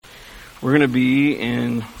We're going to be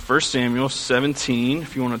in 1 Samuel 17,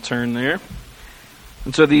 if you want to turn there.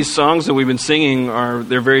 And so these songs that we've been singing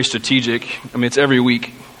they're very strategic. I mean, it's every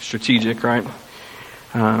week strategic, right?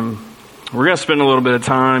 We're going to spend a little bit of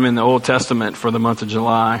time in the Old Testament for the month of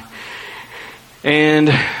July.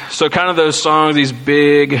 And so kind of those songs, these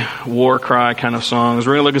big war cry kind of songs,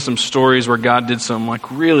 we're going to look at some stories where God did some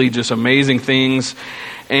like really just amazing things.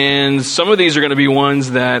 And some of these are going to be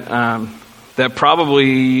ones that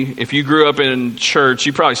probably, if you grew up in church,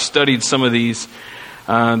 you probably studied some of these.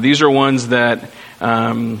 These are ones that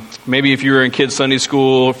maybe if you were in kids' Sunday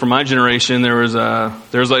school, from my generation, there was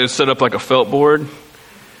set up like a felt board.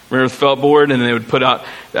 Remember the felt board? And they would put out,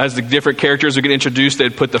 as the different characters would get introduced,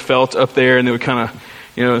 they'd put the felt up there and they would kind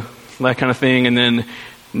of, that kind of thing. And then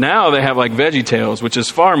now they have like VeggieTales, which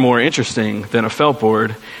is far more interesting than a felt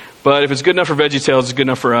board. But if it's good enough for VeggieTales, it's good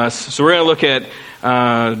enough for us. So we're going to look at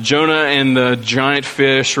Jonah and the giant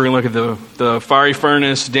fish. We're going to look at the fiery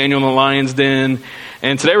furnace, Daniel in the lion's den.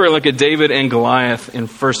 And today we're going to look at David and Goliath in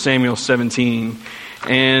 1 Samuel 17.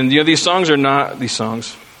 And, these stories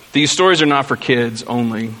are not for kids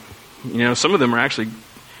only. Some of them are actually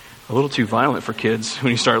a little too violent for kids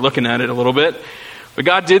when you start looking at it a little bit. But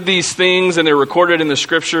God did these things, and they're recorded in the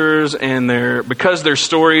scriptures, and because they're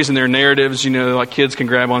stories and they're narratives, like kids can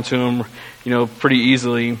grab onto them, pretty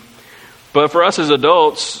easily. But for us as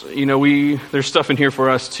adults, there's stuff in here for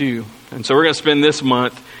us too. And so we're going to spend this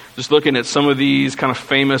month just looking at some of these kind of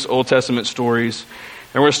famous Old Testament stories.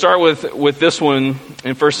 And we're going to start with this one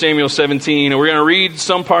in 1 Samuel 17, and we're going to read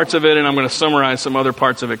some parts of it, and I'm going to summarize some other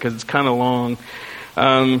parts of it because it's kind of long.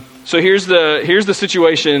 So here's the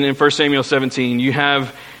situation in 1 Samuel 17. You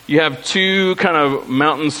have two kind of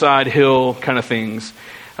mountainside hill kind of things,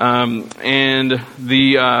 and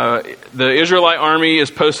the Israelite army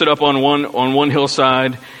is posted up on one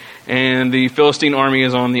hillside, and the Philistine army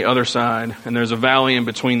is on the other side, and there's a valley in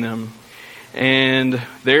between them, and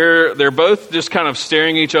they're both just kind of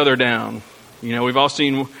staring each other down. We've all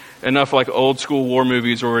seen enough like old school war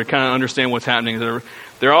movies where we kind of understand what's happening.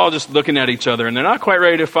 They're all just looking at each other, and they're not quite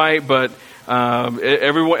ready to fight, but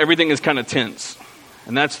everything is kind of tense,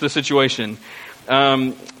 and that's the situation.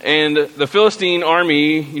 And the Philistine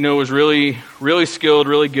army, was really, really skilled,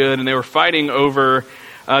 really good, and they were fighting over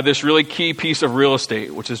this really key piece of real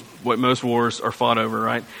estate, which is what most wars are fought over,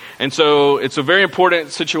 right? And so it's a very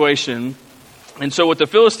important situation. And so what the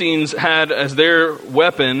Philistines had as their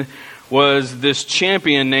weapon was this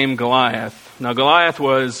champion named Goliath. Now, Goliath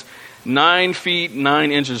was 9 feet,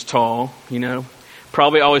 9 inches tall,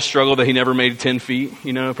 probably always struggled that he never made 10 feet,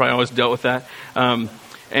 probably always dealt with that.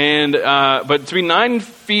 But to be 9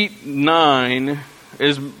 feet 9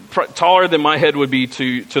 is taller than my head would be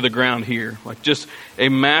to the ground here, like just a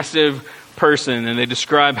massive person. And they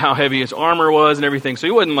describe how heavy his armor was and everything. So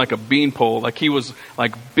he wasn't like a beanpole, like he was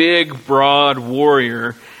like big, broad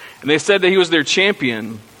warrior. And they said that he was their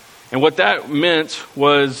champion. And what that meant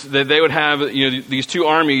was that they would have, these two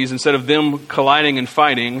armies, instead of them colliding and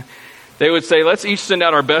fighting, they would say, let's each send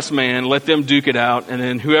out our best man, let them duke it out, and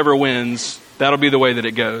then whoever wins, that'll be the way that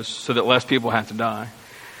it goes, so that less people have to die.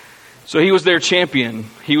 So he was their champion.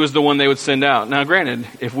 He was the one they would send out. Now, granted,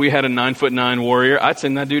 if we had a 9'9" warrior, I'd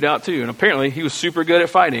send that dude out too. And apparently, he was super good at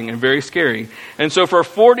fighting and very scary. And so for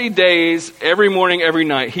 40 days, every morning, every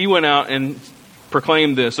night, he went out and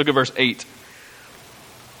proclaimed this. Look at verse 8.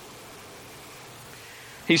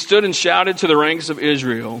 He stood and shouted to the ranks of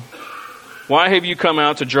Israel, "Why have you come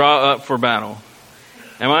out to draw up for battle?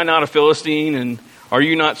 Am I not a Philistine, and are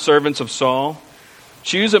you not servants of Saul?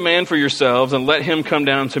 Choose a man for yourselves and let him come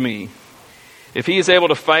down to me. If he is able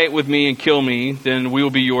to fight with me and kill me, then we will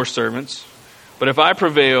be your servants. But if I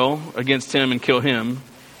prevail against him and kill him,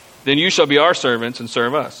 then you shall be our servants and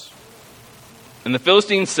serve us." And the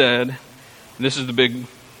Philistines said, and this is the big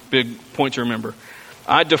point to remember,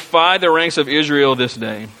 "I defy the ranks of Israel this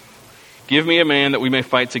day. Give me a man that we may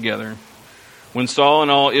fight together." When Saul and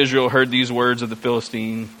all Israel heard these words of the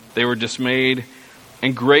Philistine, they were dismayed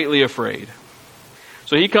and greatly afraid.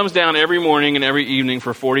 So he comes down every morning and every evening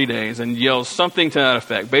for 40 days and yells something to that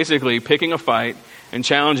effect, basically picking a fight and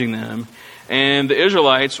challenging them. And the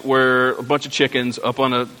Israelites were a bunch of chickens up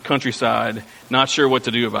on a countryside, not sure what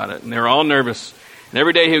to do about it. And they were all nervous. And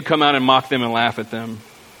every day he would come out and mock them and laugh at them.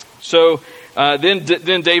 So then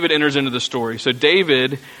David enters into the story. So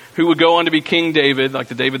David, who would go on to be King David, like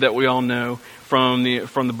the David that we all know from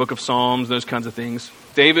the book of Psalms, those kinds of things.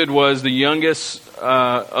 David was the youngest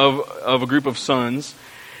of a group of sons.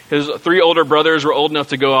 His 3 older brothers were old enough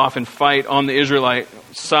to go off and fight on the Israelite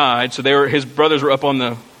side. So his brothers were up on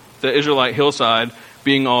the Israelite hillside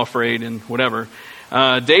being all afraid and whatever.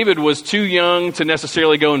 David was too young to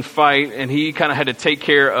necessarily go and fight, and he kind of had to take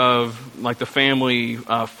care of like the family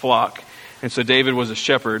flock. And so David was a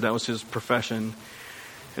shepherd. That was his profession.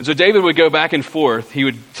 And so David would go back and forth. He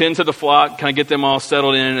would tend to the flock, kind of get them all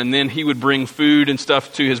settled in, and then he would bring food and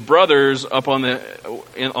stuff to his brothers up on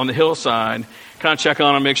the hillside, kind of check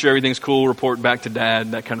on them, make sure everything's cool, report back to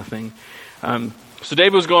dad, that kind of thing. So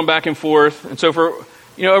David was going back and forth. And so for,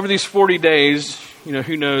 over these 40 days,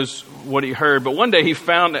 who knows what he heard. But one day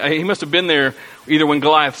he must have been there either when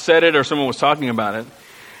Goliath said it or someone was talking about it.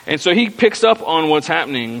 And so he picks up on what's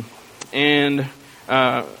happening. And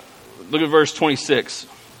look at verse 26.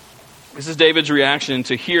 This is David's reaction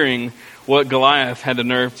to hearing what Goliath had the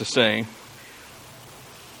nerve to say.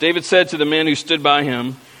 David said to the men who stood by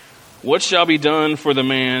him, "What shall be done for the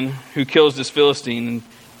man who kills this Philistine and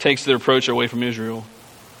takes the reproach away from Israel?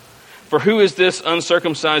 For who is this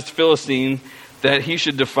uncircumcised Philistine that he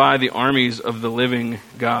should defy the armies of the living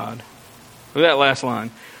God?" Look at that last line.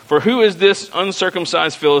 For who is this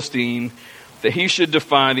uncircumcised Philistine that he should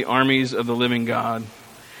defy the armies of the living God?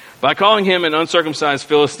 By calling him an uncircumcised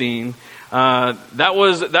Philistine, that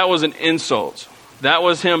was an insult. That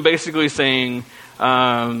was him basically saying,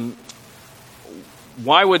 why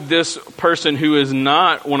would this person who is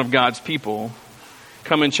not one of God's people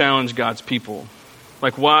come and challenge God's people?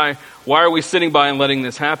 Like, why are we sitting by and letting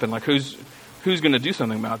this happen? Like, who's going to do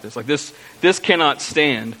something about this? Like, this cannot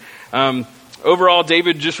stand. Overall,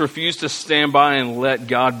 David just refused to stand by and let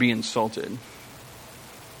God be insulted.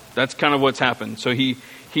 That's kind of what's happened. So he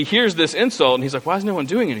hears this insult and he's like, why is no one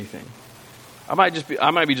doing anything? I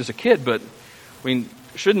might be just a kid, but I mean,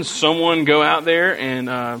 shouldn't someone go out there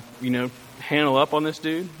and handle up on this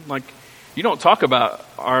dude? Like, you don't talk about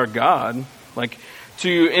our God. Like,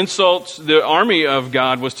 to insult the army of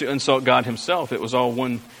God was to insult God himself. It was all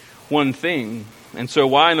one thing. And so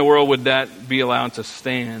why in the world would that be allowed to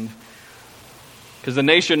stand? Because the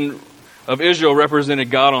nation of Israel represented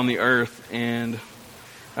God on the earth, and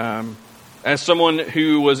as someone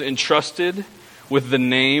who was entrusted with the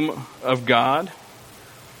name of God,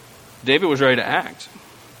 David was ready to act.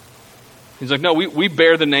 He's like, no, we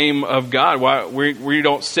bear the name of God. Why we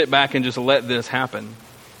don't sit back and just let this happen?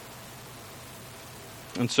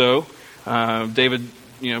 And so David,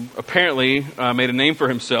 apparently made a name for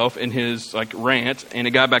himself in his rant, and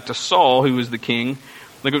it got back to Saul, who was the king.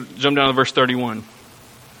 Jump down to verse 31.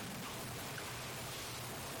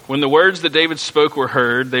 When the words that David spoke were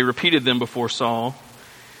heard, they repeated them before Saul.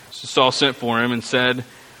 So Saul sent for him and said,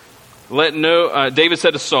 David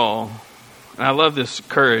said to Saul, and I love this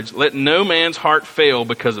courage, "Let no man's heart fail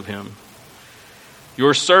because of him.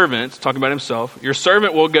 Your servant," talking about himself, "your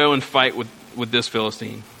servant will go and fight with this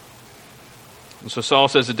Philistine." And so Saul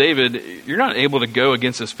says to David, "You're not able to go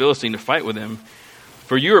against this Philistine to fight with him,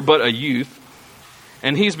 for you are but a youth,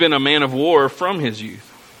 and he's been a man of war from his youth."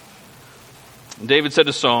 And David said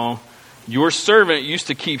to Saul, "Your servant used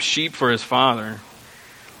to keep sheep for his father.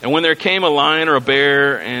 And when there came a lion or a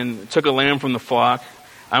bear and took a lamb from the flock,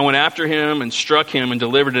 I went after him and struck him and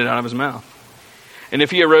delivered it out of his mouth. And if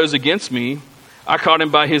he arose against me, I caught him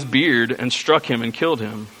by his beard and struck him and killed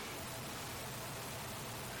him.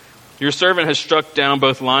 Your servant has struck down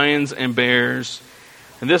both lions and bears,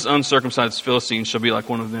 and this uncircumcised Philistine shall be like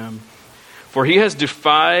one of them. For he has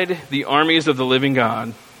defied the armies of the living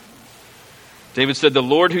God." David said, "The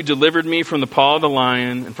Lord who delivered me from the paw of the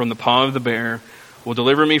lion and from the paw of the bear will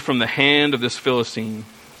deliver me from the hand of this Philistine."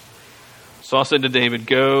 Saul said to David,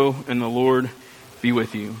 "Go, and the Lord be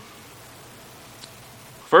with you."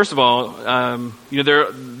 First of all, there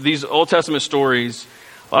are these Old Testament stories.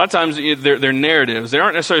 A lot of times they're narratives. They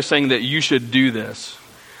aren't necessarily saying that you should do this.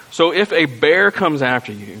 So if a bear comes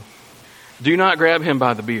after you, do not grab him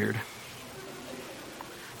by the beard.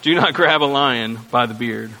 Do not grab a lion by the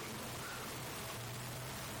beard.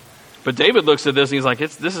 But David looks at this and he's like,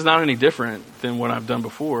 this is not any different than what I've done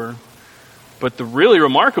before. But the really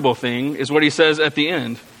remarkable thing is what he says at the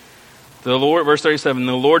end. The Lord, verse 37,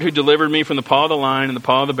 "The Lord who delivered me from the paw of the lion and the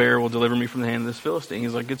paw of the bear will deliver me from the hand of this Philistine."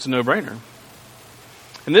 He's like, it's a no-brainer.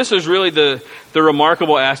 And this is really the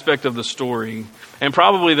remarkable aspect of the story, and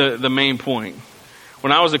probably the main point.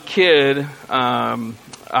 When I was a kid, I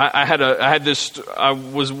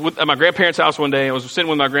was at my grandparents' house one day. I was sitting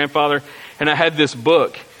with my grandfather, and I had this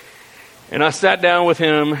book. And I sat down with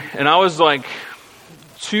him, and I was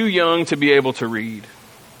too young to be able to read.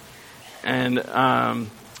 And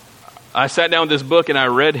I sat down with this book, and I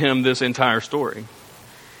read him this entire story.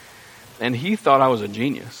 And he thought I was a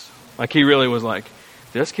genius. He really was like,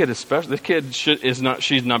 this kid is special. This kid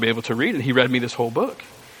should not be able to read. And he read me this whole book.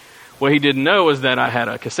 What he didn't know is that I had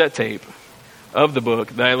a cassette tape of the book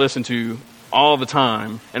that I listened to all the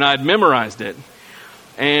time, and I'd memorized it.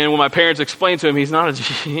 And when my parents explained to him, he's not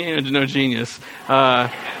no genius.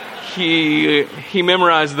 He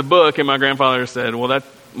memorized the book, and my grandfather said, well, that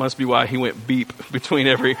must be why he went beep between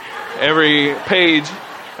every page.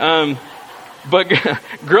 But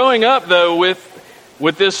growing up, though,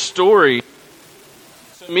 with this story,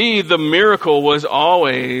 to me, the miracle was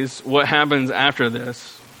always what happens after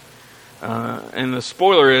this. And the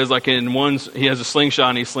spoiler is, like in one, he has a slingshot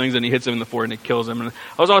and he slings and he hits him in the forehead and it kills him. And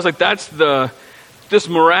I was always like, that's this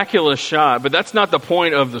miraculous shot, but that's not the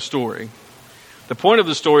point of the story. The point of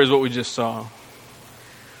the story is what we just saw.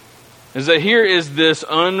 Is that here is this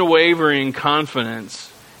unwavering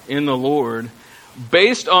confidence in the Lord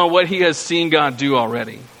based on what he has seen God do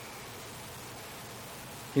already.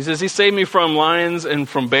 He says, he saved me from lions and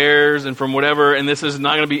from bears and from whatever, and this is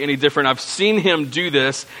not going to be any different. I've seen him do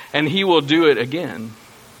this, and he will do it again.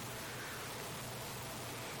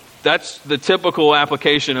 That's the typical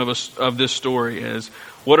application of this story is,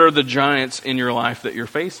 what are the giants in your life that you're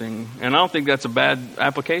facing? And I don't think that's a bad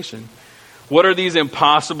application. What are these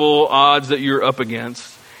impossible odds that you're up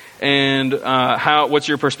against? And what's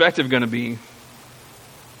your perspective going to be?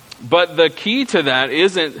 But the key to that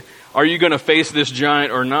isn't, are you going to face this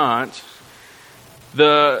giant or not?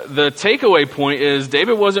 The takeaway point is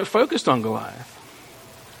David wasn't focused on Goliath.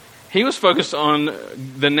 He was focused on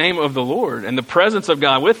the name of the Lord and the presence of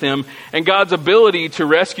God with him and God's ability to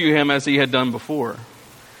rescue him as he had done before.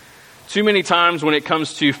 Too many times when it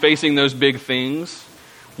comes to facing those big things,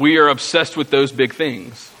 we are obsessed with those big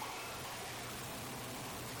things.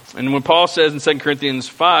 And when Paul says in 2 Corinthians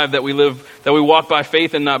 5 that we walk by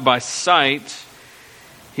faith and not by sight,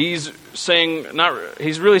 he's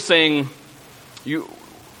really saying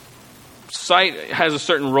sight has a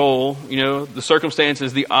certain role, the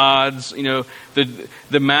circumstances, the odds,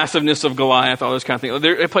 the massiveness of Goliath, all those kind of things.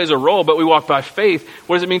 It plays a role, but we walk by faith.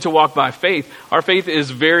 What does it mean to walk by faith? Our faith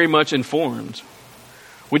is very much informed.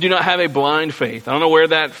 We do not have a blind faith. I don't know where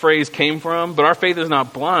that phrase came from, but our faith is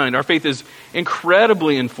not blind. Our faith is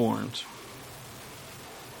incredibly informed.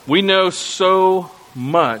 We know so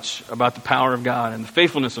much about the power of God and the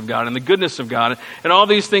faithfulness of God and the goodness of God and all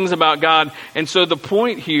these things about God. And so the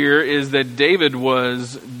point here is that David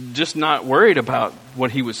was just not worried about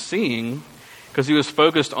what he was seeing because he was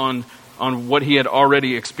focused on what he had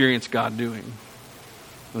already experienced God doing.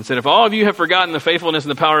 And said, if all of you have forgotten the faithfulness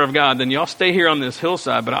and the power of God, then y'all stay here on this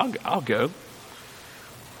hillside, but I'll go.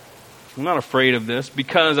 I'm not afraid of this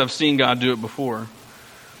because I've seen God do it before.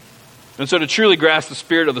 And so to truly grasp the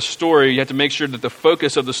spirit of the story, you have to make sure that the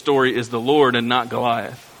focus of the story is the Lord and not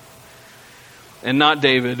Goliath. And not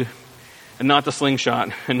David, and not the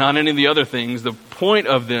slingshot, and not any of the other things. The point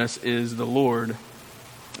of this is the Lord,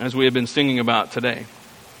 as we have been singing about today.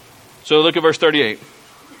 So look at verse 38.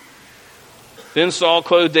 Then Saul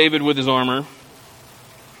clothed David with his armor,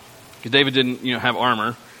 because David didn't, have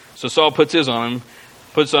armor. So Saul puts his on him,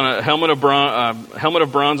 puts on a helmet of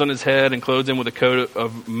bronze on his head, and clothes him with a coat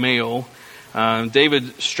of mail.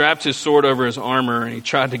 David strapped his sword over his armor, and he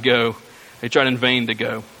tried in vain to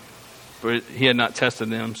go, but he had not tested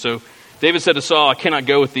them. So David said to Saul, I cannot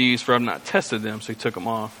go with these, for I've not tested them. So he took them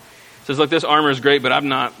off. He says, look, this armor is great,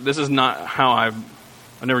 but this is not how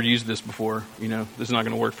I've never used this before. This is not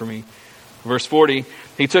going to work for me. Verse 40,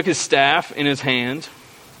 he took his staff in his hand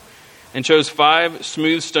and chose 5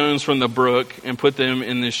 smooth stones from the brook and put them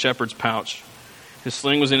in his shepherd's pouch. His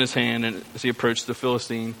sling was in his hand and as he approached the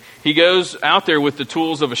Philistine. He goes out there with the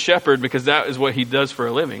tools of a shepherd because that is what he does for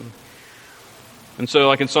a living. And so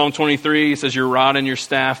like in Psalm 23, he says, your rod and your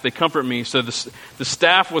staff, they comfort me. So the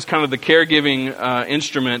staff was kind of the caregiving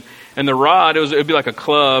instrument, and the rod, it would be like a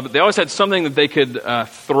club. They always had something that they could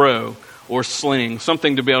throw or sling,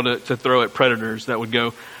 something to be able to throw at predators that would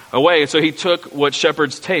go away. And so he took what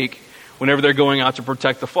shepherds take whenever they're going out to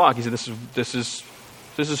protect the flock. He said, this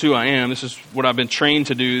is who I am. This is what I've been trained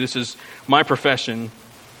to do. This is my profession.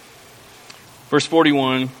 Verse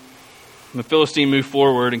 41, the Philistine moved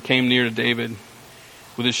forward and came near to David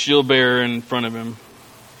with his shield bearer in front of him.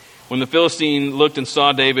 When the Philistine looked and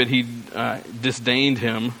saw David, he disdained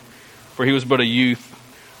him, for he was but a youth,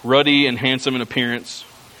 ruddy and handsome in appearance.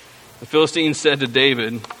 The Philistine said to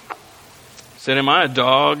David, am I a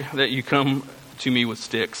dog that you come to me with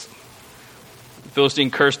sticks? The Philistine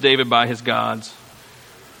cursed David by his gods.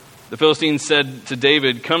 The Philistine said to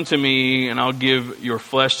David, come to me and I'll give your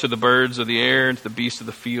flesh to the birds of the air and to the beasts of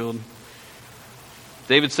the field.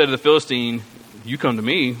 David said to the Philistine, you come to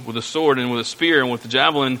me with a sword and with a spear and with a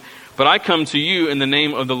javelin, but I come to you in the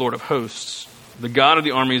name of the Lord of hosts, the God of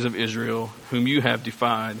the armies of Israel, whom you have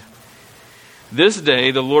defied. This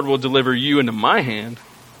day the Lord will deliver you into my hand,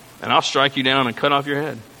 and I'll strike you down and cut off your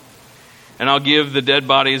head. And I'll give the dead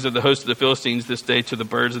bodies of the host of the Philistines this day to the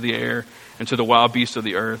birds of the air and to the wild beasts of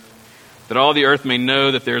the earth, that all the earth may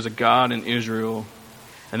know that there is a God in Israel,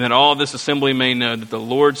 and that all this assembly may know that the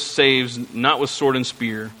Lord saves not with sword and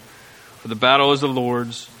spear, for the battle is the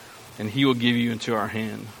Lord's, and he will give you into our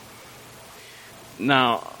hand.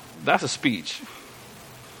 Now, that's a speech.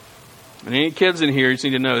 And any kids in here, you just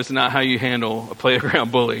need to know, it's not how you handle a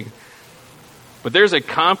playground bully. But there's a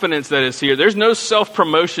confidence that is here. There's no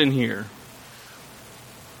self-promotion here.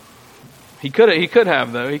 He could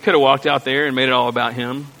have, though. He could have walked out there and made it all about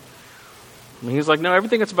him. And he's like, no,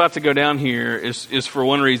 everything that's about to go down here is for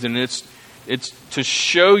one reason. It's to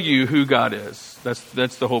show you who God is.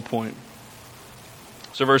 That's the whole point.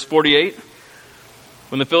 So verse 48,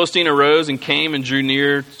 when the Philistine arose and came and drew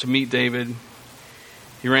near to meet David,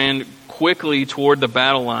 he ran quickly toward the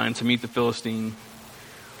battle line to meet the Philistine.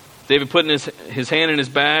 David put in his hand in his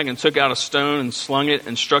bag and took out a stone and slung it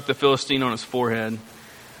and struck the Philistine on his forehead.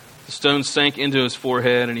 The stone sank into his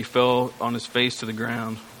forehead and he fell on his face to the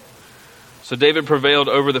ground. So David prevailed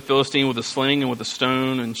over the Philistine with a sling and with a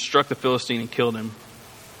stone and struck the Philistine and killed him.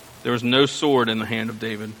 There was no sword in the hand of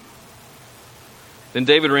David. Then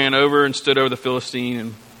David ran over and stood over the Philistine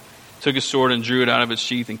and took his sword and drew it out of its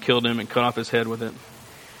sheath and killed him and cut off his head with it.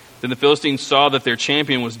 Then the Philistines saw that their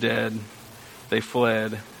champion was dead. They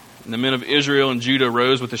fled. And the men of Israel and Judah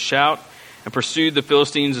rose with a shout and pursued the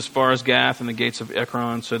Philistines as far as Gath and the gates of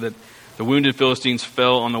Ekron, so that the wounded Philistines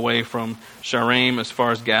fell on the way from Shaaraim as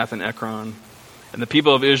far as Gath and Ekron. And the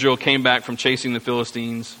people of Israel came back from chasing the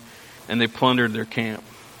Philistines, and they plundered their camp.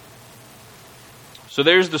 So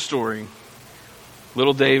there's the story.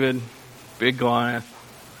 Little David, big Goliath.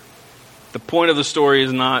 The point of the story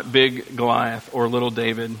is not big Goliath or little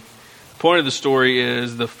David. The point of the story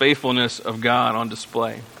is the faithfulness of God on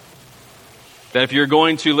display. That if you're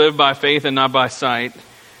going to live by faith and not by sight,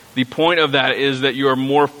 the point of that is that you are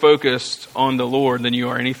more focused on the Lord than you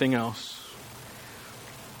are anything else.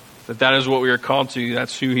 That is what we are called to.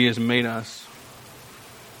 That's who he has made us.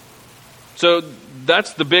 So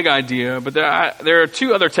that's the big idea. But there are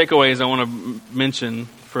two other takeaways I want to mention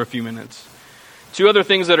for a few minutes. Two other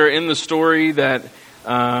things that are in the story that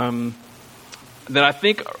I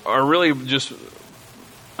think are really just,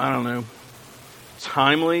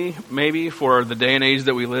 timely maybe for the day and age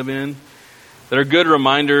that we live in. That are good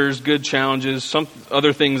reminders, good challenges, some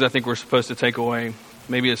other things I think we're supposed to take away,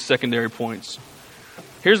 maybe as secondary points.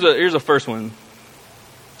 Here's the first one.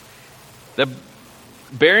 That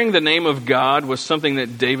bearing the name of God was something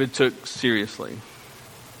that David took seriously.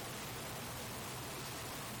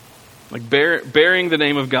 Like bearing the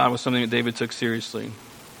name of God was something that David took seriously.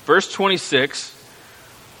 Verse 26,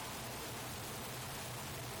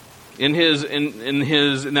 in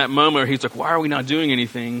that moment where he's like, why are we not doing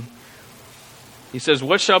anything? He says,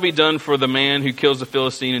 what shall be done for the man who kills the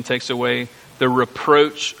Philistine and takes away the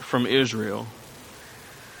reproach from Israel?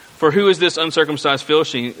 For who is this uncircumcised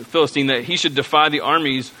Philistine that he should defy the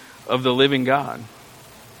armies of the living God?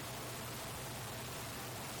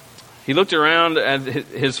 He looked around at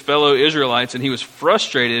his fellow Israelites and he was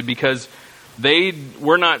frustrated because they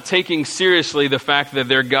were not taking seriously the fact that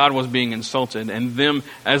their God was being insulted, and them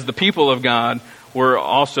as the people of God were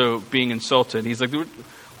also being insulted. He's like,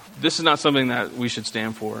 this is not something that we should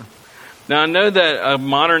stand for. Now, I know that a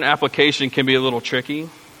modern application can be a little tricky, and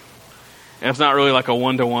it's not really like a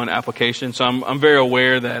one-to-one application. So I'm very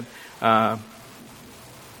aware that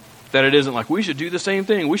it isn't like we should do the same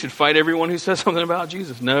thing. We should fight everyone who says something about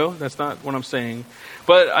Jesus. No, that's not what I'm saying.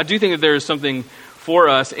 But I do think that there is something for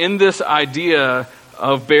us in this idea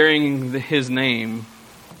of bearing his name.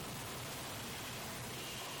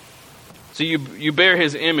 So you bear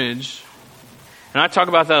his image. And I talk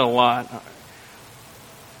about that a lot.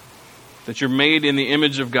 That you're made in the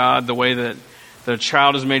image of God the way that a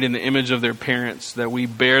child is made in the image of their parents. That we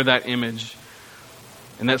bear that image.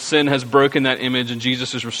 And that sin has broken that image and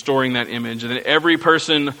Jesus is restoring that image. And that every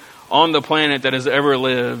person on the planet that has ever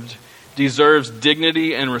lived deserves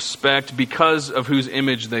dignity and respect because of whose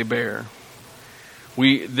image they bear.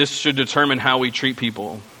 This should determine how we treat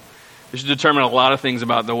people. This should determine a lot of things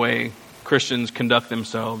about the way Christians conduct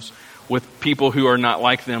themselves with people who are not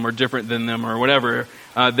like them or different than them or whatever.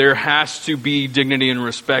 There has to be dignity and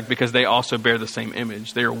respect because they also bear the same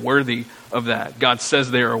image. They are worthy of that. God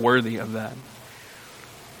says they are worthy of that.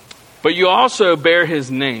 But you also bear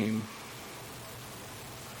his name.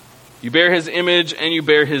 You bear his image and you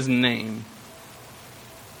bear his name.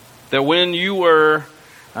 That when you're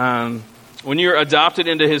adopted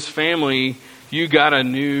into his family, you got a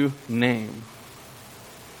new name.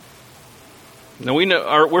 Now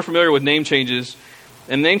we're familiar with name changes,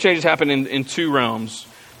 And name changes happen in two realms.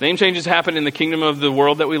 Name changes happen in the kingdom of the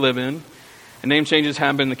world that we live in, and name changes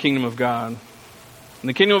happen in the kingdom of God. In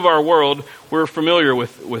the kingdom of our world, we're familiar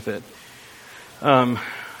with it.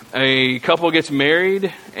 A couple gets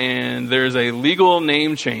married, and there's a legal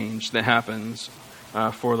name change that happens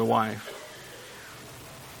for the wife.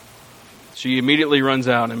 She immediately runs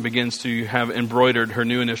out and begins to have embroidered her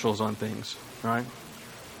new initials on things, right?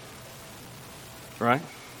 Right?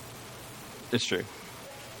 It's true.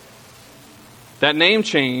 That name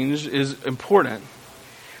change is important.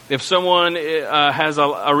 If someone has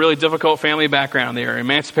a really difficult family background, they are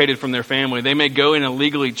emancipated from their family, they may go in and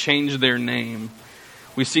legally change their name.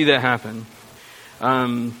 We see that happen.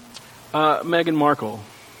 Meghan Markle,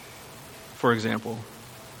 for example.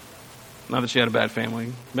 Not that she had a bad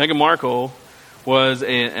family. Meghan Markle was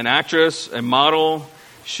an actress, a model.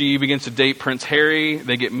 She begins to date Prince Harry.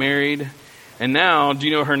 They get married. And now, do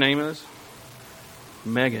you know what her name is?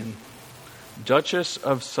 Meghan, Duchess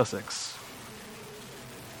of Sussex.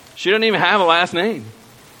 She doesn't even have a last name.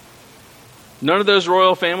 None of those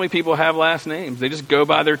royal family people have last names. They just go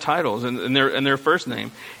by their titles and their first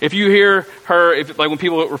name. If you hear her, like when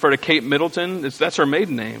people refer to Kate Middleton, that's her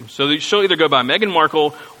maiden name. So she'll either go by Meghan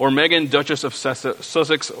Markle or Meghan, Duchess of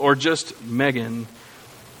Sussex, or just Meghan.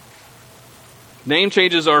 Name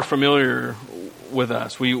changes are familiar with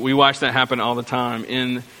us. We watch that happen all the time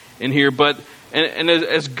in here. But and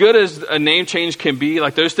as good as a name change can be,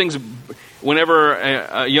 like those things, whenever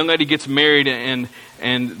a young lady gets married and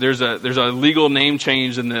there's a legal name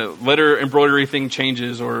change and the letter embroidery thing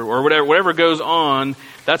changes or whatever goes on,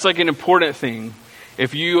 that's like an important thing.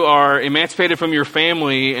 If you are emancipated from your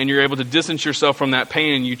family and you're able to distance yourself from that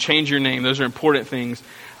pain and you change your name, those are important things.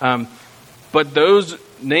 But those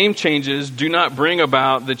name changes do not bring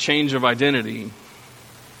about the change of identity.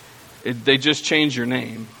 They just change your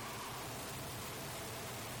name.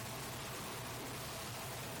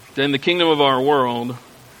 In the kingdom of our world,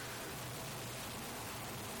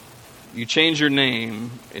 you change your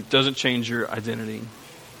name, it doesn't change your identity.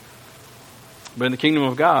 But in the kingdom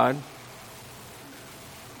of God,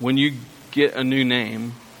 when you get a new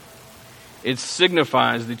name, it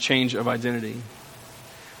signifies the change of identity.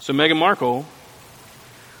 So Meghan Markle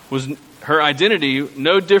was her identity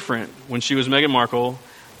no different when she was Meghan Markle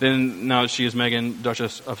than now that she is Meghan,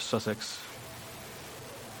 Duchess of Sussex.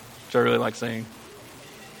 Which I really like saying.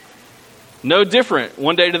 No different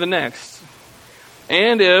one day to the next.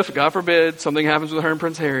 And if, God forbid, something happens with her and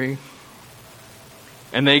Prince Harry,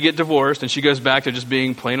 and they get divorced, and she goes back to just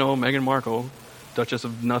being plain old Meghan Markle, Duchess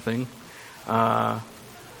of nothing, her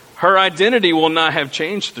identity will not have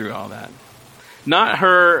changed through all that.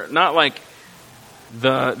 Not like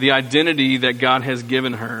the identity that God has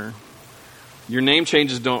given her. Your name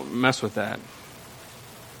changes don't mess with that.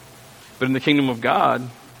 But in the kingdom of God,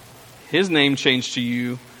 His name change to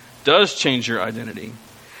you does change your identity.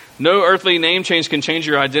 No earthly name change can change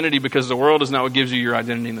your identity because the world is not what gives you your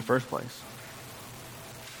identity in the first place.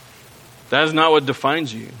 That is not what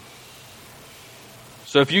defines you.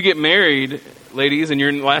 So if you get married, ladies, and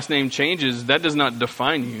your last name changes, that does not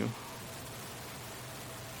define you.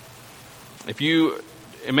 If you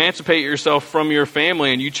emancipate yourself from your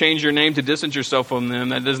family and you change your name to distance yourself from them,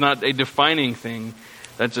 that is not a defining thing.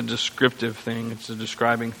 That's a descriptive thing. It's a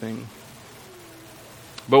describing thing.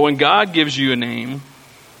 But when God gives you a name,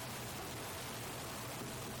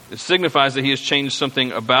 it signifies that He has changed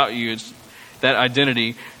something about you. It's that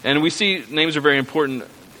identity. And we see names are very important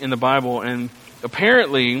in the Bible. And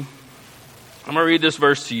apparently, I'm going to read this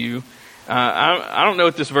verse to you. I don't know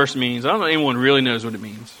what this verse means. I don't know if anyone really knows what it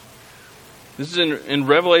means. This is in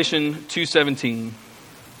Revelation 2:17.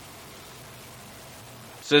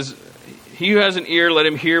 It says, "He who has an ear, let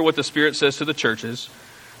him hear what the Spirit says to the churches.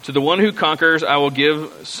 To the one who conquers, I will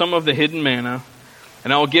give some of the hidden manna,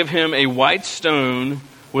 and I will give him a white stone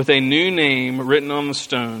with a new name written on the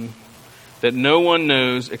stone that no one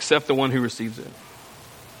knows except the one who receives it."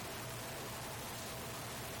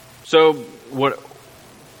 So what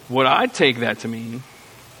I take that to mean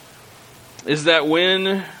is that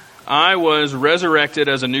when I was resurrected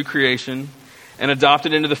as a new creation and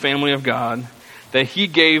adopted into the family of God, that He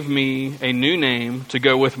gave me a new name to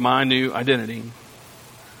go with my new identity.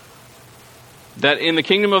 That in the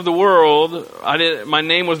kingdom of the world, my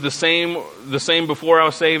name was the same before I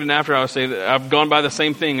was saved and after I was saved. I've gone by the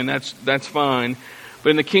same thing, and that's fine.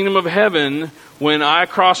 But in the kingdom of heaven, when I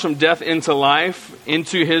cross from death into life,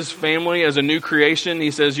 into His family as a new creation, He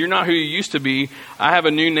says, "You're not who you used to be. I have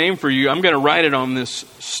a new name for you. I'm going to write it on this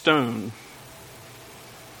stone."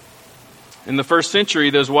 In the first century,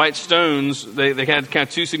 those white stones, they had kind of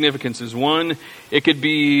two significances. One, it could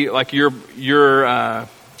be like your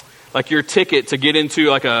ticket to get into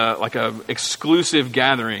like a exclusive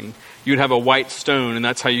gathering. You'd have a white stone, and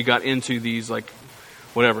that's how you got into these like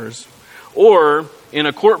whatevers. Or in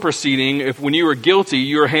a court proceeding, when you were guilty,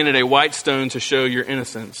 you were handed a white stone to show your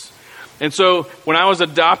innocence. And so when I was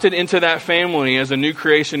adopted into that family as a new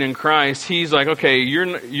creation in Christ, he's like, okay,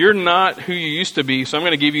 you're not who you used to be, so I'm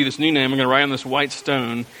going to give you this new name. I'm going to write on this white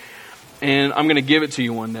stone, and I'm going to give it to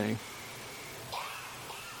you one day.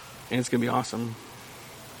 And it's going to be awesome.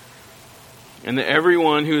 And that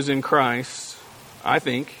everyone who is in Christ, I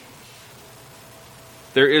think,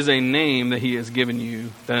 there is a name that he has given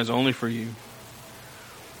you that is only for you.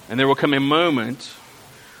 And there will come a moment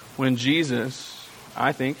when Jesus,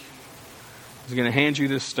 I think, is going to hand you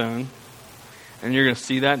this stone, and you're going to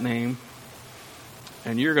see that name,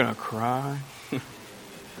 and you're going to cry,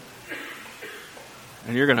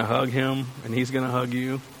 and you're going to hug him, and he's going to hug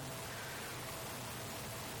you.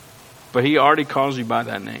 But he already calls you by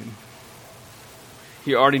that name.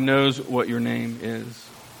 He already knows what your name is.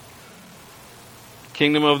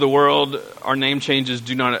 Kingdom of the world, our name changes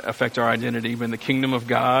do not affect our identity, but in the kingdom of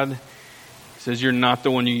God, says you're not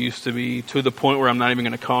the one you used to be, to the point where I'm not even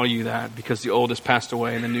going to call you that because the old has passed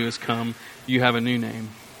away and the new has come. You have a new name.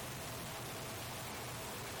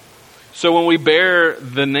 So when we bear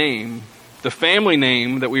the name, the family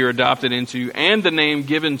name that we were adopted into, and the name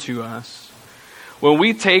given to us, when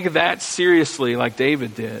we take that seriously like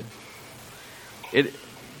David did,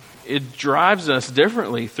 it drives us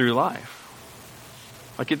differently through life.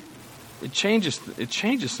 Like it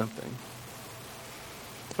changes something.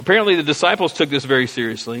 Apparently the disciples took this very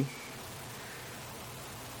seriously.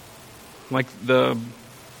 Like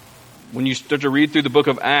when you start to read through the book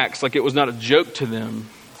of Acts, like it was not a joke to them.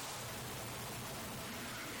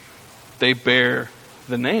 They bear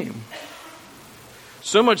the name.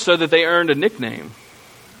 So much so that they earned a nickname.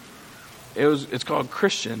 It's called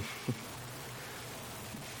Christian.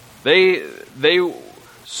 They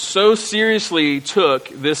so seriously took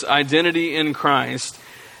this identity in Christ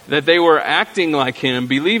that they were acting like him,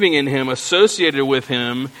 believing in him, associated with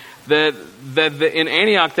him, that in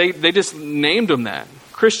Antioch they just named him that.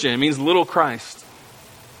 Christian, it means little Christ.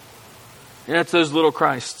 And that's those little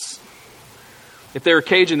Christs. If they were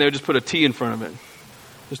Cajun, they would just put a T in front of it.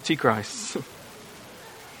 Those T Christs.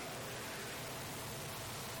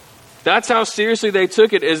 That's how seriously they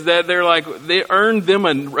took it, is that they earned them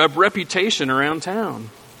a reputation around town.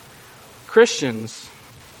 Christians.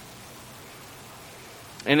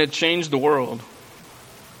 And it changed the world.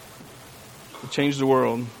 It changed the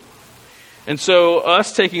world. And so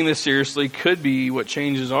us taking this seriously could be what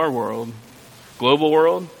changes our world. Global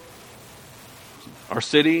world. Our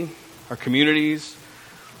city. Our communities.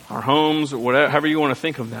 Our homes. Whatever, however you want to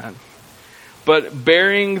think of that. But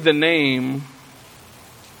bearing the name,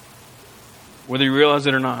 whether you realize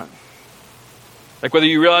it or not. Like whether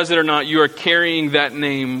you realize it or not, you are carrying that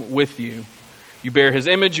name with you. You bear his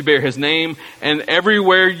image, you bear his name, and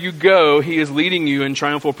everywhere you go, he is leading you in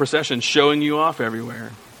triumphal procession, showing you off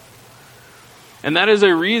everywhere. And that is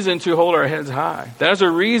a reason to hold our heads high. That is a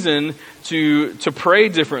reason to pray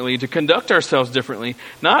differently, to conduct ourselves differently.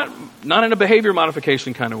 Not in a behavior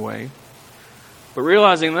modification kind of way, but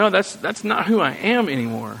realizing, no, that's not who I am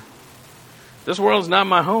anymore. This world is not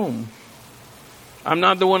my home. I'm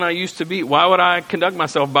not the one I used to be. Why would I conduct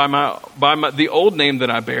myself by the old name that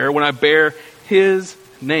I bear when I bear his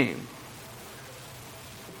name?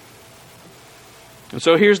 And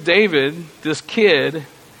so here's David, this kid.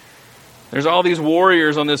 There's all these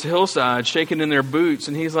warriors on this hillside shaking in their boots,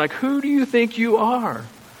 and he's like, who do you think you are?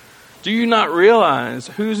 Do you not realize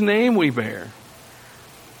whose name we bear?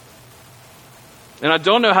 And I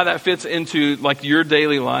don't know how that fits into like your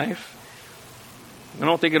daily life. I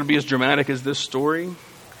don't think it'll be as dramatic as this story.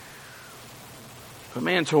 But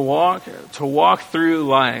man, to walk through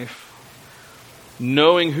life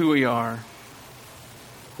knowing who we are,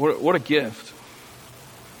 what a gift.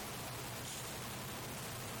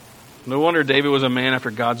 No wonder David was a man after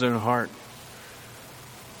God's own heart.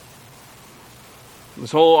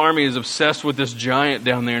 This whole army is obsessed with this giant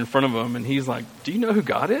down there in front of him, and he's like, do you know who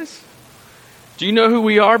God is? Do you know who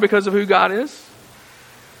we are because of who God is?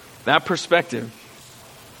 That perspective.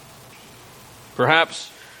 Perhaps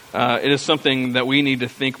it is something that we need to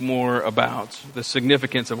think more about, the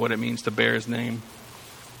significance of what it means to bear his name.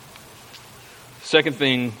 Second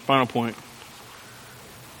thing, final point.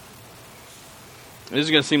 This is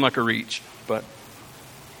going to seem like a reach, but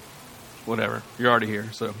whatever. You're already here,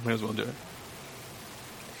 so may as well do it.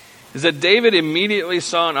 Is that David immediately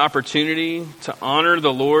saw an opportunity to honor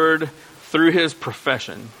the Lord through his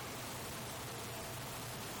profession.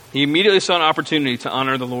 He immediately saw an opportunity to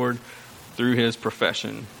honor the Lord through his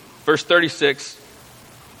profession. Verse 36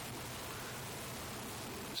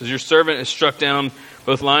 says, your servant has struck down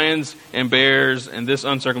both lions and bears, and this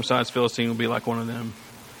uncircumcised Philistine will be like one of them,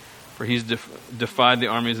 for he's defied the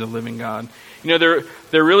armies of the living God. You know,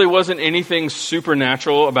 there really wasn't anything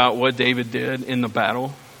supernatural about what David did in the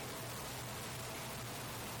battle.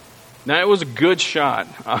 Now, it was a good shot,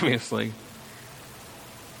 obviously.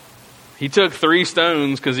 He took 3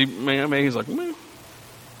 stones because he's like, it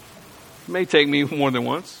may take me more than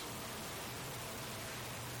once.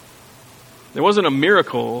 There wasn't a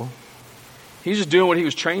miracle. He's just doing what he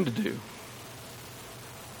was trained to do.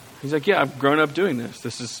 He's like, yeah, I've grown up doing this.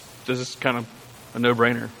 This is kind of a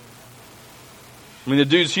no-brainer. I mean, the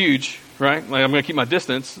dude's huge, right? Like, I'm going to keep my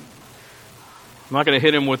distance. I'm not going to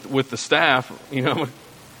hit him with the staff, you know.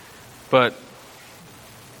 But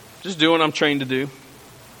just doing what I'm trained to do.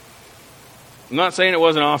 I'm not saying it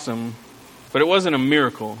wasn't awesome, but it wasn't a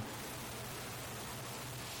miracle.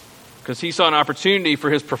 Because he saw an opportunity for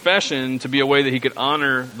his profession to be a way that he could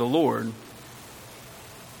honor the Lord.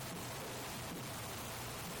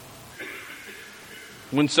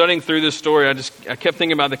 When studying through this story, I kept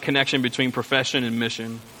thinking about the connection between profession and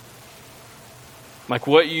mission. Like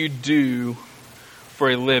what you do for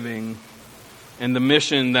a living and the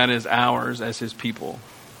mission that is ours as his people.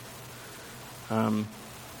 And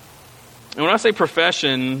when I say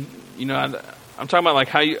profession, you know, I'm talking about like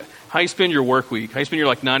how you spend your work week, how you spend your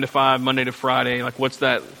like 9 to 5, Monday to Friday, like what's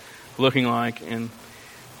that looking like? And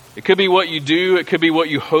it could be what you do, it could be what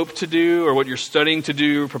you hope to do, or what you're studying to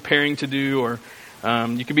do, or preparing to do, or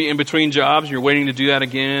you could be in between jobs, you're waiting to do that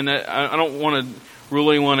again. I don't want to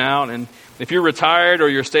rule anyone out. And if you're retired, or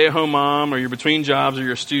you're a stay-at-home mom, or you're between jobs, or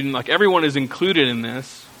you're a student, like everyone is included in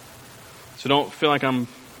this. So don't feel like I'm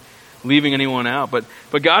leaving anyone out. But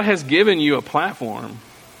God has given you a platform.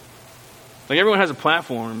 Like everyone has a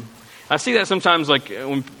platform. I see that sometimes like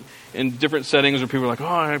when, in different settings where people are like, oh,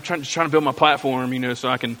 I'm trying to build my platform, you know, so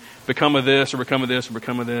I can become a this or become a this or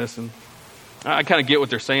become a this. And I kind of get what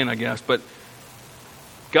they're saying, I guess. But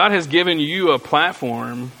God has given you a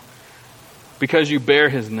platform because you bear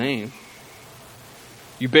his name.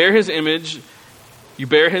 You bear his image. You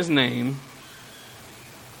bear his name.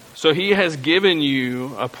 So he has given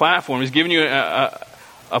you a platform. He's given you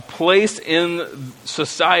a place in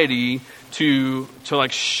society to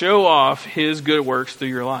like show off his good works through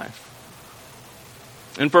your life.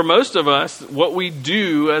 And for most of us, what we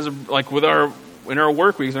do in our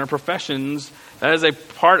work weeks, in our professions, that is a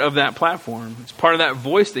part of that platform. It's part of that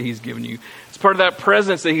voice that he's given you. It's part of that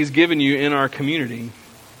presence that he's given you in our community.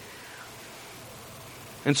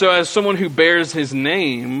 And so as someone who bears his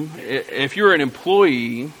name, if you're an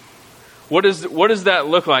employee, what does that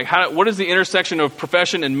look like? What does the intersection of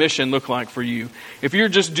profession and mission look like for you? If you're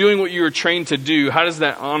just doing what you were trained to do, how does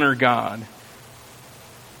that honor God?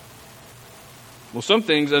 Well, some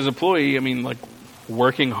things as an employee, I mean, like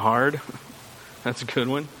working hard, that's a good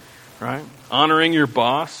one, right? Honoring your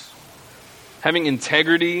boss, having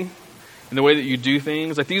integrity in the way that you do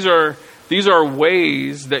things. Like these are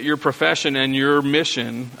ways that your profession and your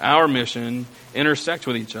mission, our mission, intersect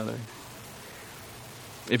with each other.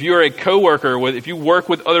 If you are a coworker, if you work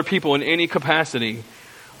with other people in any capacity,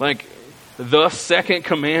 like the second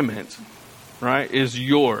commandment, right, is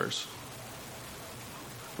yours.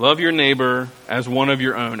 Love your neighbor as one of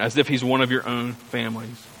your own, as if he's one of your own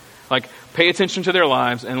families. Like pay attention to their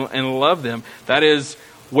lives and love them. That is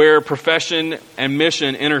where profession and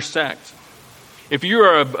mission intersect. If you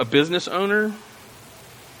are a business owner,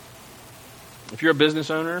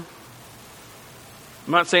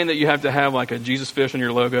 I'm not saying that you have to have like a Jesus fish on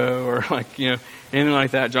your logo or like, you know, anything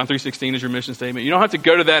like that. John 3:16 is your mission statement. You don't have to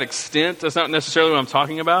go to that extent. That's not necessarily what I'm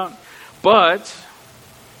talking about. But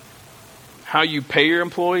how you pay your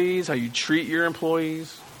employees, how you treat your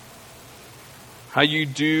employees, how you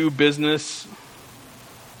do business,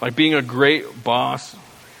 like being a great boss,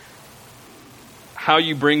 how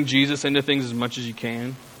you bring Jesus into things as much as you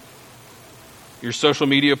can, your social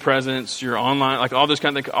media presence, your online, like all this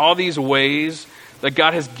kind of thing, all these ways that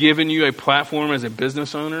God has given you a platform as a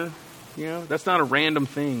business owner, you know, that's not a random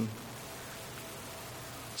thing.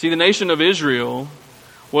 See, the nation of Israel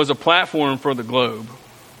was a platform for the globe.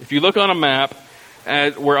 If you look on a map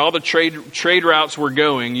at where all the trade routes were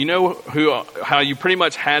going, you know how you pretty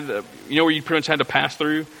much had where you pretty much had to pass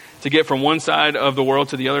through to get from one side of the world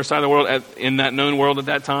to the other side of the world in that known world at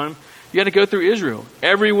that time? You had to go through Israel.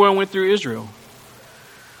 Everyone went through Israel.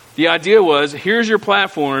 The idea was, here's your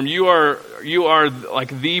platform. You are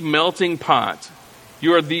like the melting pot.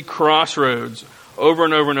 You are the crossroads over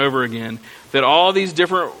and over and over again, that all these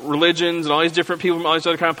different religions and all these different people from all these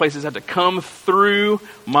other kind of places have to come through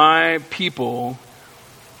my people.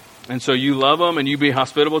 And so you love them and you be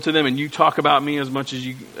hospitable to them and you talk about me as much as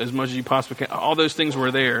you possibly can. All those things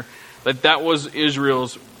were there. That was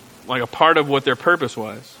Israel's, like, a part of what their purpose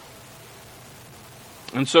was.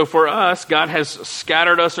 And so for us, God has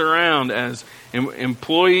scattered us around as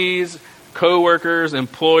employees, co-workers,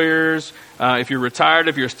 employers. If you're retired,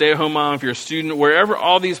 if you're a stay-at-home mom, if you're a student, wherever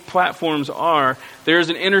all these platforms are, there's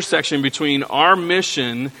an intersection between our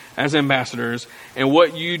mission as ambassadors and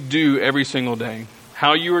what you do every single day.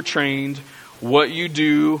 How you are trained, what you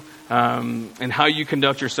do, and how you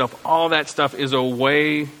conduct yourself. All that stuff is a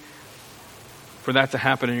way for that to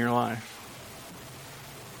happen in your life.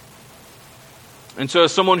 And so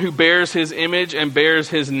as someone who bears his image and bears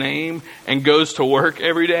his name and goes to work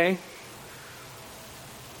every day,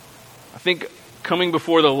 I think coming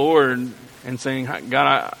before the Lord and saying,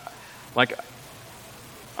 God,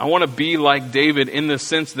 I want to be like David in the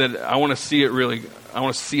sense that I want to see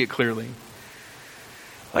it clearly.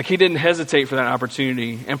 Like, he didn't hesitate for that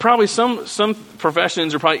opportunity. And probably some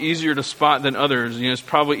professions are probably easier to spot than others. You know, it's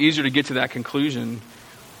probably easier to get to that conclusion.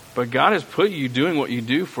 But God has put you doing what you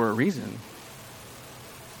do for a reason.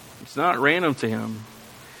 It's not random to him.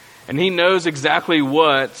 And he knows exactly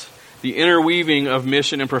what the interweaving of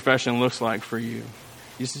mission and profession looks like for you.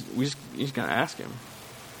 You just got to ask him.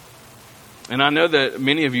 And I know that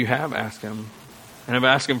many of you have asked him and have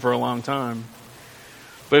asked him for a long time.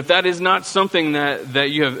 But if that is not something that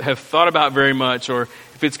you have thought about very much, or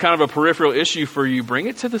if it's kind of a peripheral issue for you, bring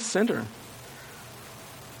it to the center.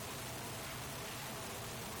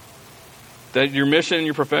 That your mission and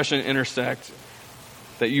your profession intersect.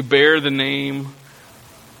 That you bear the name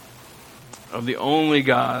of the only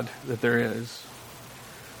God that there is.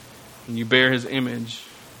 And you bear his image.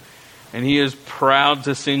 And he is proud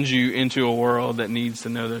to send you into a world that needs to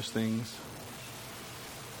know those things.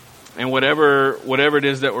 And whatever it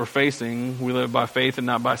is that we're facing, we live by faith and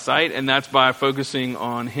not by sight. And that's by focusing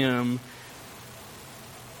on him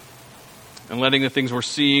and letting the things we're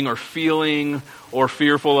seeing or feeling or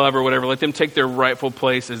fearful of or whatever, let them take their rightful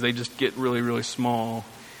place as they just get really, really small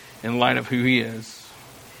in light of who he is.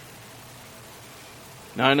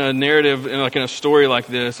 Now, in a narrative, in a story like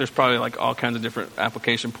this, there's probably like all kinds of different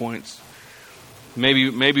application points.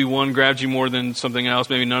 Maybe one grabbed you more than something else.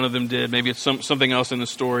 Maybe none of them did. Maybe it's something else in the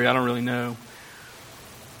story. I don't really know.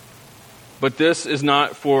 But this is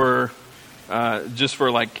not for just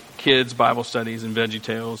for like kids' Bible studies and Veggie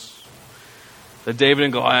Tales. The David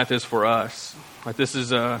and Goliath is for us. Like, this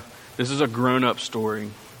is a grown-up story.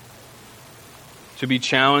 To be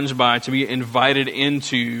challenged by, to be invited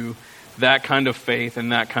into that kind of faith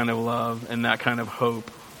and that kind of love and that kind of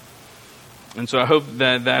hope. And so I hope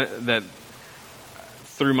that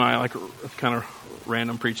through my like kind of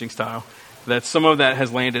random preaching style, that some of that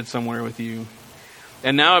has landed somewhere with you.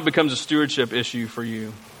 And now it becomes a stewardship issue for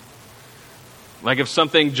you. Like, if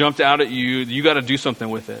something jumped out at you, you got to do something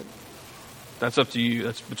with it. That's up to you.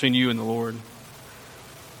 That's between you and the Lord.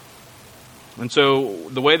 And so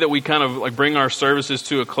the way that we kind of like bring our services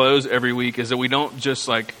to a close every week is that we don't just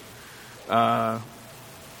like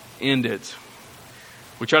end it.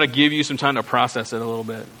 We try to give you some time to process it a little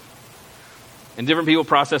bit. And different people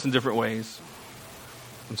process in different ways.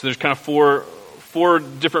 And so there's kind of four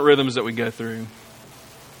different rhythms that we go through.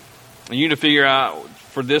 And you need to figure out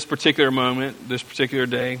for this particular moment, this particular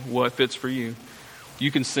day, what fits for you.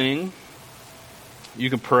 You can sing. You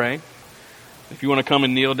can pray. If you want to come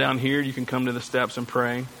and kneel down here, you can come to the steps and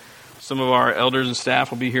pray. Some of our elders and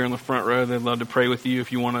staff will be here in the front row. They'd love to pray with you.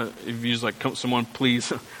 If you just like someone,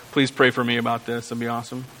 please pray for me about this. That'd be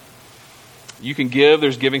awesome. You can give.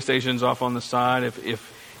 There's giving stations off on the side.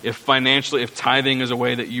 If financially, if tithing is a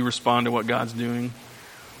way that you respond to what God's doing.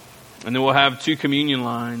 And then we'll have 2 communion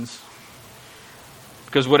lines.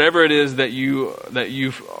 Because whatever it is that you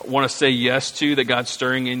want to say yes to, that God's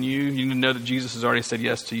stirring in you, you need to know that Jesus has already said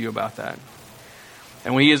yes to you about that.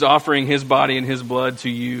 And when he is offering his body and his blood to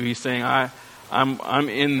you, he's saying, I'm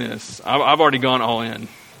in this. I've already gone all in.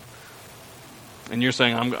 And you're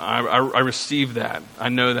saying, I receive that. I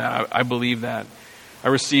know that. I believe that. I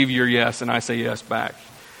receive your yes, and I say yes back.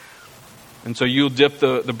 And so you'll dip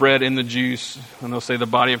the bread in the juice, and they'll say, the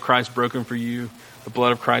body of Christ broken for you, the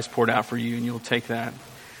blood of Christ poured out for you, and you'll take that.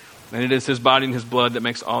 And it is his body and his blood that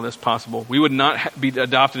makes all this possible. We would not be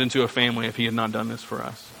adopted into a family if he had not done this for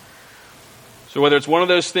us. So whether it's one of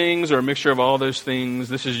those things or a mixture of all those things,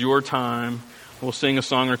 this is your time. We'll sing a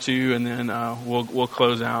song or two, and then we'll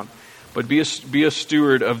close out. But be a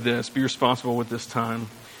steward of this. Be responsible with this time.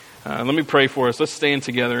 Let me pray for us. Let's stand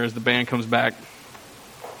together as the band comes back.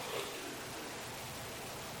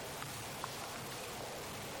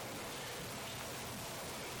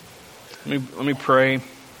 Let me pray.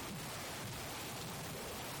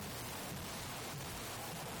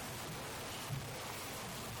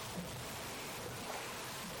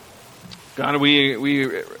 God, we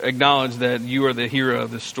acknowledge that you are the hero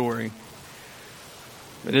of this story.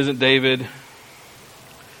 It isn't David.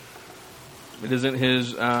 It isn't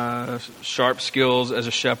his sharp skills as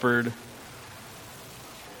a shepherd.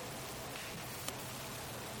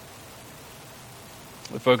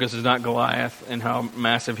 The focus is not Goliath and how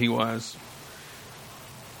massive he was.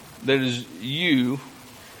 That is you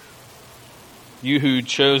who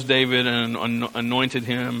chose David and anointed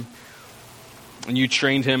him, and you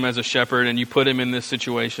trained him as a shepherd, and you put him in this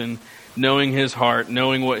situation, knowing his heart,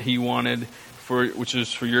 knowing what he wanted, which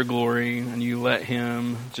is for your glory, and you let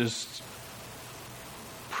him just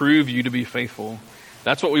prove you to be faithful.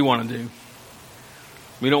 That's what we want to do.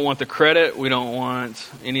 We don't want the credit. We don't want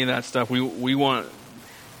any of that stuff. We want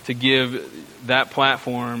to give that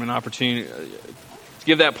platform an opportunity, to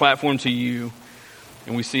give that platform to you,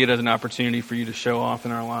 and we see it as an opportunity for you to show off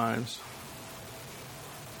in our lives.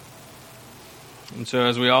 And so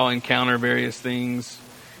as we all encounter various things,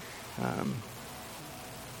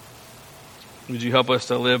 would you help us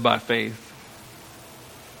to live by faith,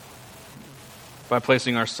 by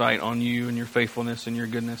placing our sight on you and your faithfulness and your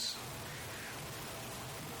goodness.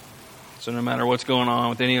 So no matter what's going on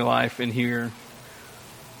with any life in here,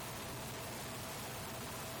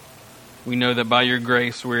 we know that by your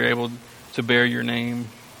grace we're able to bear your name,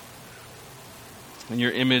 and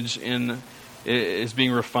your image is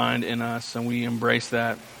being refined in us, and we embrace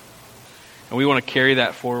that, and we want to carry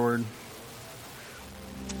that forward.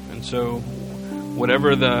 And so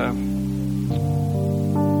whatever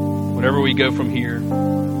we go from here,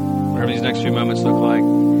 whatever these next few moments look like,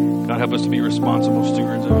 God, help us to be responsible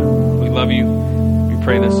stewards of it. We love you. We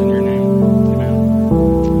pray this in your name. Amen.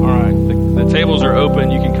 All right. The tables are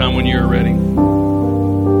open. You can come when you're ready.